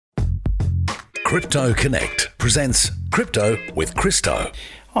Crypto Connect presents Crypto with Christo.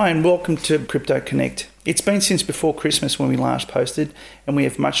 Hi and welcome to Crypto Connect. It's been since before Christmas when we last posted and we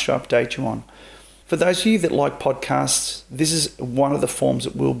have much to update you on. For those of you that like podcasts, this is one of the forms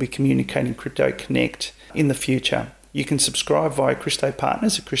that we'll be communicating Crypto Connect in the future. You can subscribe via Christo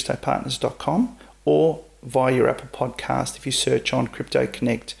Partners at christopartners.com or via your Apple Podcast if you search on Crypto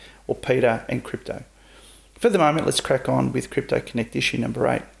Connect or Peter and Crypto. For the moment, let's crack on with Crypto Connect issue number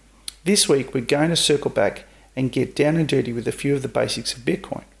 8. This week, we're going to circle back and get down and dirty with a few of the basics of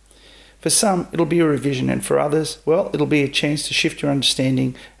Bitcoin. For some, it'll be a revision, and for others, well, it'll be a chance to shift your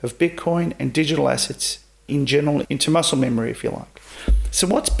understanding of Bitcoin and digital assets in general into muscle memory, if you like. So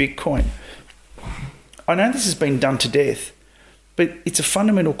what's Bitcoin? I know this has been done to death, but it's a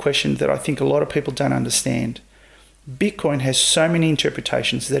fundamental question that I think a lot of people don't understand. Bitcoin has so many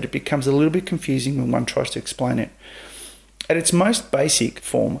interpretations that it becomes a little bit confusing when one tries to explain it. At its most basic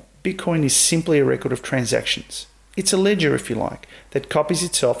form, Bitcoin is simply a record of transactions. It's a ledger, if you like, that copies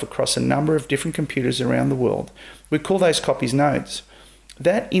itself across a number of different computers around the world. We call those copies nodes.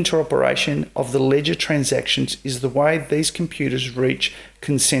 That interoperation of the ledger transactions is the way these computers reach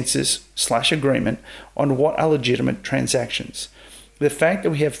consensus/agreement on what are legitimate transactions. The fact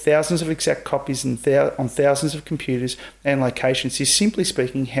that we have thousands of exact copies on thousands of computers and locations is simply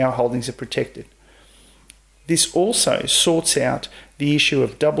speaking how holdings are protected. This also sorts out the issue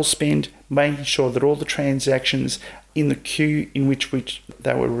of double spend, making sure that all the transactions in the queue in which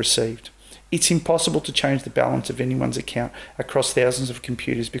they were received. It's impossible to change the balance of anyone's account across thousands of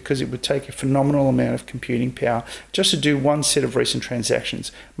computers because it would take a phenomenal amount of computing power just to do one set of recent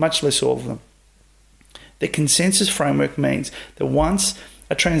transactions, much less all of them. The consensus framework means that once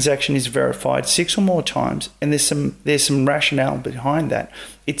a transaction is verified 6 or more times, and there's some rationale behind that,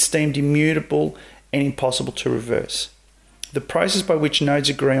 it's deemed immutable and impossible to reverse. The process by which nodes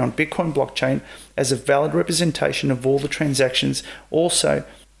agree on Bitcoin blockchain as a valid representation of all the transactions also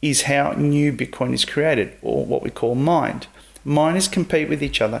is how new Bitcoin is created, or what we call mined. Miners compete with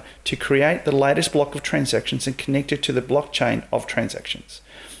each other to create the latest block of transactions and connect it to the blockchain of transactions.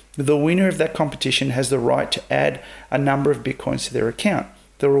 The winner of that competition has the right to add a number of Bitcoins to their account.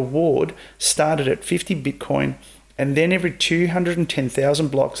 The reward started at 50 Bitcoin, and then every 210,000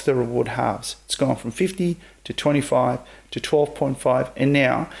 blocks, the reward halves. It's gone from 50 to 25 to 12.5, and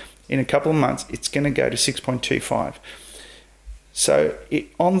now, in a couple of months, it's going to go to 6.25. So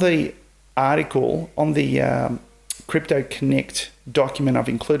on the article, on the Crypto Connect document, I've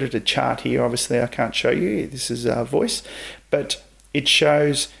included a chart here. Obviously, I can't show you. This is voice, but it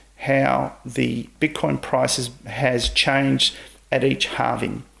shows how the Bitcoin prices has changed at each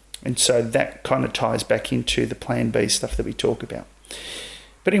halving. And so that kind of ties back into the Plan B stuff that we talk about.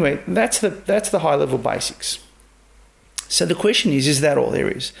 But anyway, that's the high level basics. So the question is that all there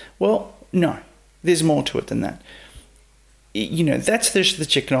is? Well, no, there's more to it than that. That's just the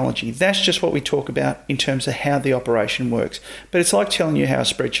technology. That's just what we talk about in terms of how the operation works. But it's like telling you how a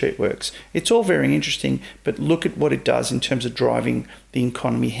spreadsheet works. It's all very interesting, but look at what it does in terms of driving the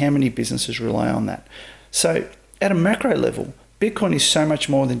economy, how many businesses rely on that. So at a macro level, Bitcoin is so much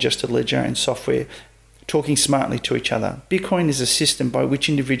more than just a ledger and software talking smartly to each other. Bitcoin is a system by which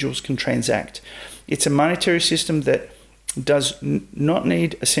individuals can transact. It's a monetary system that does not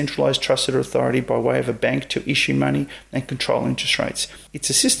need a centralized trusted authority by way of a bank to issue money and control interest rates.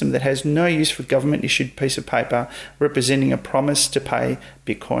 It's a system that has no use for government-issued piece of paper representing a promise to pay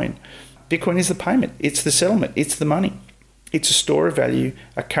Bitcoin. Bitcoin is the payment. It's the settlement. It's the money. It's a store of value,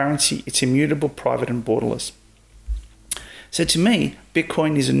 a currency. It's immutable, private, and borderless. So to me,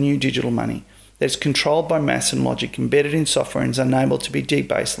 Bitcoin is a new digital money that is controlled by maths and logic embedded in software and is unable to be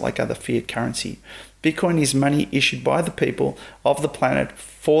debased like other fiat currency. Bitcoin is money issued by the people of the planet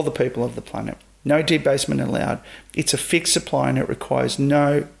for the people of the planet. No debasement allowed. It's a fixed supply and it requires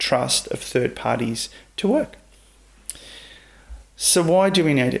no trust of third parties to work. So why do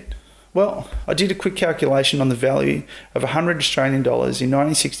we need it? Well, I did a quick calculation on the value of 100 Australian dollars in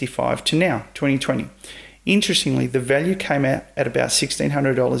 1965 to now, 2020. Interestingly, the value came out at about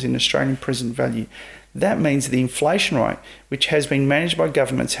 $1,600 in Australian present value. That means the inflation rate, which has been managed by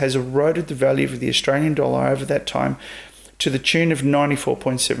governments, has eroded the value of the Australian dollar over that time to the tune of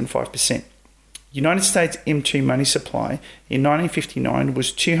 94.75%. United States M2 money supply in 1959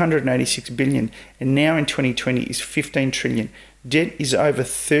 was 286 billion and now in 2020 is 15 trillion. Debt is over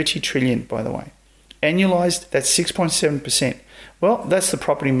 30 trillion, by the way. Annualized, that's 6.7%. Well, that's the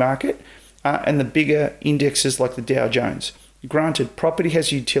property market. And the bigger indexes like the Dow Jones. Granted, property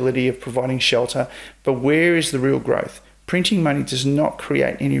has a utility of providing shelter, but where is the real growth? Printing money does not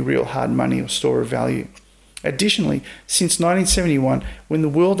create any real hard money or store of value. Additionally, since 1971, when the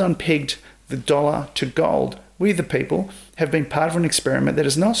world unpegged the dollar to gold, we the people have been part of an experiment that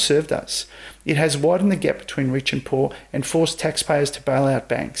has not served us. It has widened the gap between rich and poor and forced taxpayers to bail out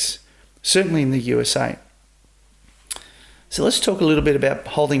banks, certainly in the USA. So let's talk a little bit about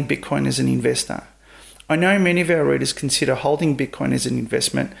holding Bitcoin as an investor. I know many of our readers consider holding Bitcoin as an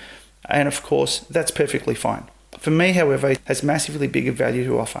investment, and of course, that's perfectly fine. For me, however, it has massively bigger value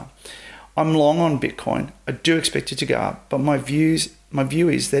to offer. I'm long on Bitcoin. I do expect it to go up, but my view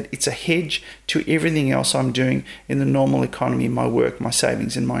is that it's a hedge to everything else I'm doing in the normal economy, my work, my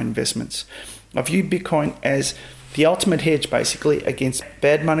savings, and my investments. I view Bitcoin as the ultimate hedge, basically, against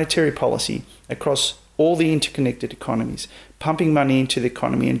bad monetary policy across all the interconnected economies, pumping money into the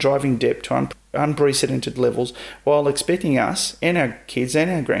economy and driving debt to unprecedented levels while expecting us and our kids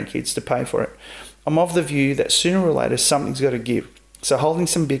and our grandkids to pay for it. I'm of the view that sooner or later something's got to give. So holding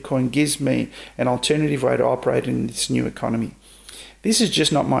some Bitcoin gives me an alternative way to operate in this new economy. This is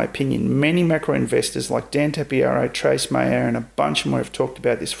just not my opinion. Many macro investors like Dan Tapiero, Trace Mayer, and a bunch more have talked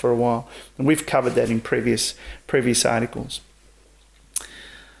about this for a while, and we've covered that in previous articles.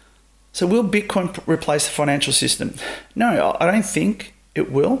 So will Bitcoin replace the financial system? No, I don't think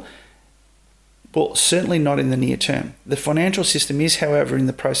it will. Well, certainly not in the near term. The financial system is, however, in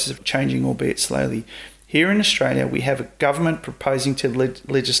the process of changing, albeit slowly. Here in Australia, we have a government proposing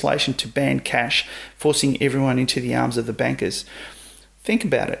legislation to ban cash, forcing everyone into the arms of the bankers. Think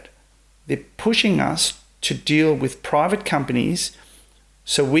about it. They're pushing us to deal with private companies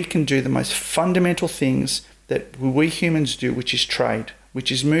so we can do the most fundamental things that we humans do, which is trade, which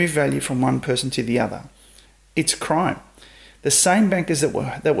is move value from one person to the other. It's a crime. The same bankers that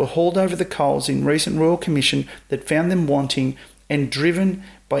were hauled over the coals in recent Royal Commission that found them wanting and driven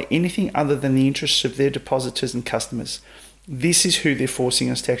by anything other than the interests of their depositors and customers. This is who they're forcing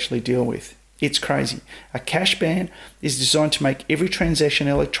us to actually deal with. It's crazy. A cash ban is designed to make every transaction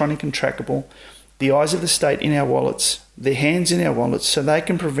electronic and trackable, the eyes of the state in our wallets, their hands in our wallets, so they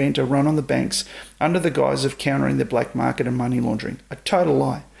can prevent a run on the banks under the guise of countering the black market and money laundering. A total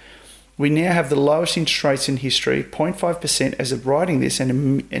lie. We now have the lowest interest rates in history, 0.5% as of writing this,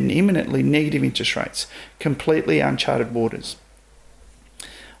 and imminently negative interest rates, completely uncharted waters.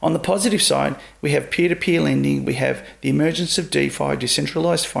 On the positive side, we have peer-to-peer lending, we have the emergence of DeFi,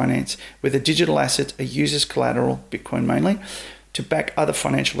 decentralized finance, where the digital asset are used as collateral, Bitcoin mainly, to back other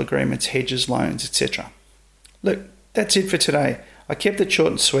financial agreements, hedges, loans, etc. Look, that's it for today. I kept it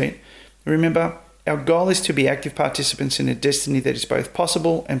short and sweet. Remember, our goal is to be active participants in a destiny that is both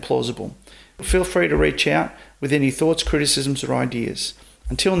possible and plausible. Feel free to reach out with any thoughts, criticisms, or ideas.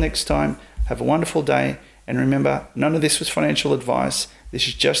 Until next time, have a wonderful day, and remember, none of this was financial advice. This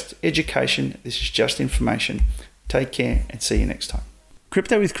is just education. This is just information. Take care and see you next time.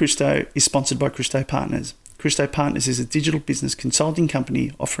 Crypto with Christo is sponsored by Christo Partners. Christo Partners is a digital business consulting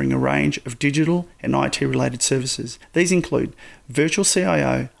company offering a range of digital and IT-related services. These include virtual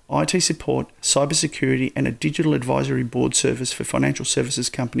CIO, IT support, cybersecurity, and a digital advisory board service for financial services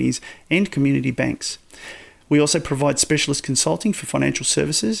companies and community banks. We also provide specialist consulting for financial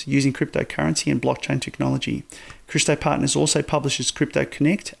services using cryptocurrency and blockchain technology. Christo Partners also publishes Crypto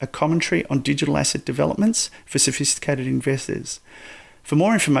Connect, a commentary on digital asset developments for sophisticated investors. For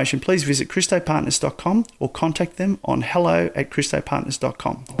more information, please visit christopartners.com or contact them on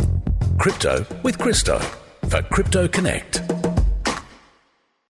hello@christopartners.com. Crypto with Christo for Crypto Connect.